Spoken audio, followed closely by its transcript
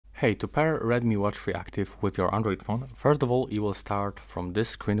Hey, to pair Redmi Watch 3 Active with your Android phone, first of all, you will start from this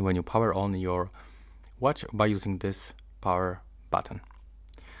screen when you power on your watch by using this power button.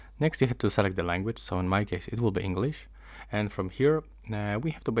 Next, you have to select the language, so in my case, it will be English. And from here, we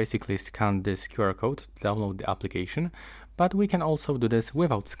have to basically scan this QR code to download the application, but we can also do this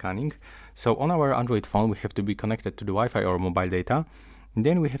without scanning. So on our Android phone, we have to be connected to the Wi-Fi or mobile data.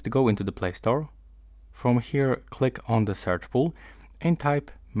 Then we have to go into the Play Store. From here, click on the search pool and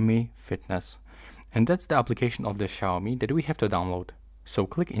type Mi Fitness, and that's the application of the Xiaomi that we have to download. So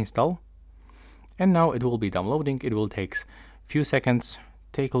click install, and now it will be downloading. It will take a few seconds.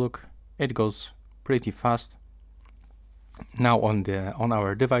 Take a look, it goes pretty fast. Now on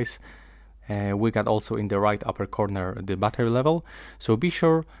our device, we got also in the right upper corner the battery level, so be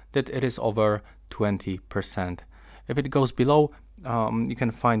sure that it is over 20%. If it goes below, you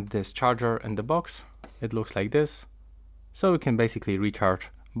can find this charger in the box. It looks like this, so you can basically recharge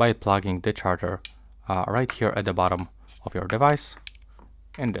by plugging the charger right here at the bottom of your device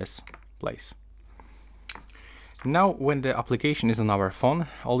in this place. Now when the application is on our phone,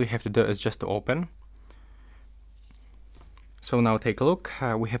 all you have to do is just to open. So now take a look,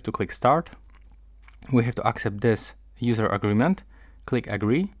 we have to click start. We have to accept this user agreement, click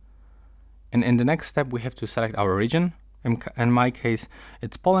agree, and in the next step we have to select our region. In my case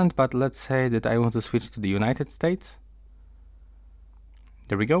it's Poland, but let's say that I want to switch to the United States.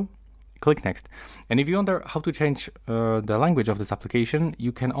 There we go. Click next. And if you wonder how to change the language of this application,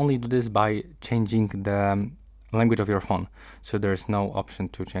 you can only do this by changing the language of your phone. So there's no option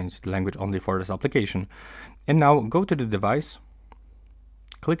to change the language only for this application. And now go to the device,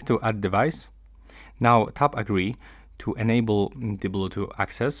 click to add device. Now tap agree to enable the Bluetooth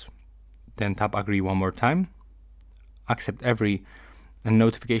access. Then tap agree one more time. Accept every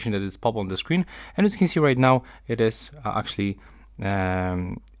notification that is pop on the screen. And as you can see right now, it is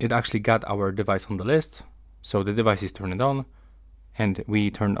it actually got our device on the list. So the device is turned on and we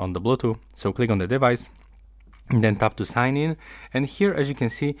turned on the Bluetooth. So click on the device and then tap to sign in. And here, as you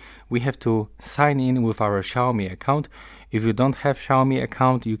can see, we have to sign in with our Xiaomi account. If you don't have Xiaomi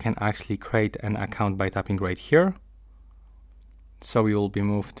account, you can actually create an account by tapping right here. So you will be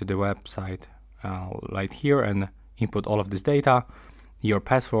moved to the website right here and input all of this data, your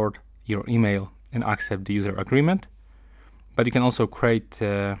password, your email, and accept the user agreement. But you can also create,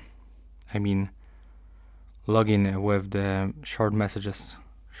 login with the short messages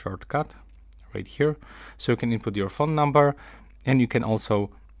shortcut right here. So you can input your phone number and you can also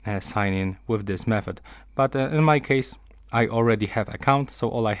sign in with this method. But in my case, I already have account. So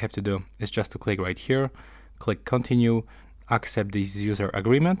all I have to do is just to click right here, click continue, accept this user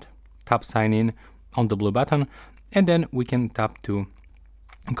agreement, tap sign in on the blue button, and then we can tap to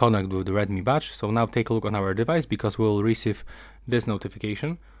connect with the Redmi badge. So now take a look on our device because we'll receive this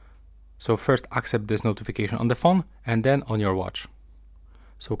notification. So first accept this notification on the phone and then on your watch.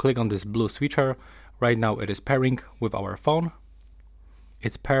 So click on this blue switcher. Right now it is pairing with our phone.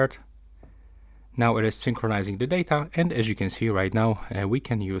 It's paired. Now it is synchronizing the data, and as you can see right now, we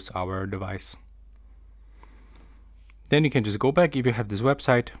can use our device. Then you can just go back if you have this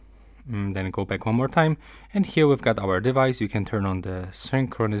website. Then go back one more time, and here we've got our device. You can turn on the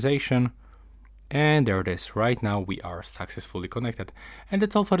synchronization, and there it is. Right now we are successfully connected. And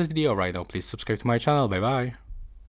that's all for this video right now. Please subscribe to my channel. Bye bye.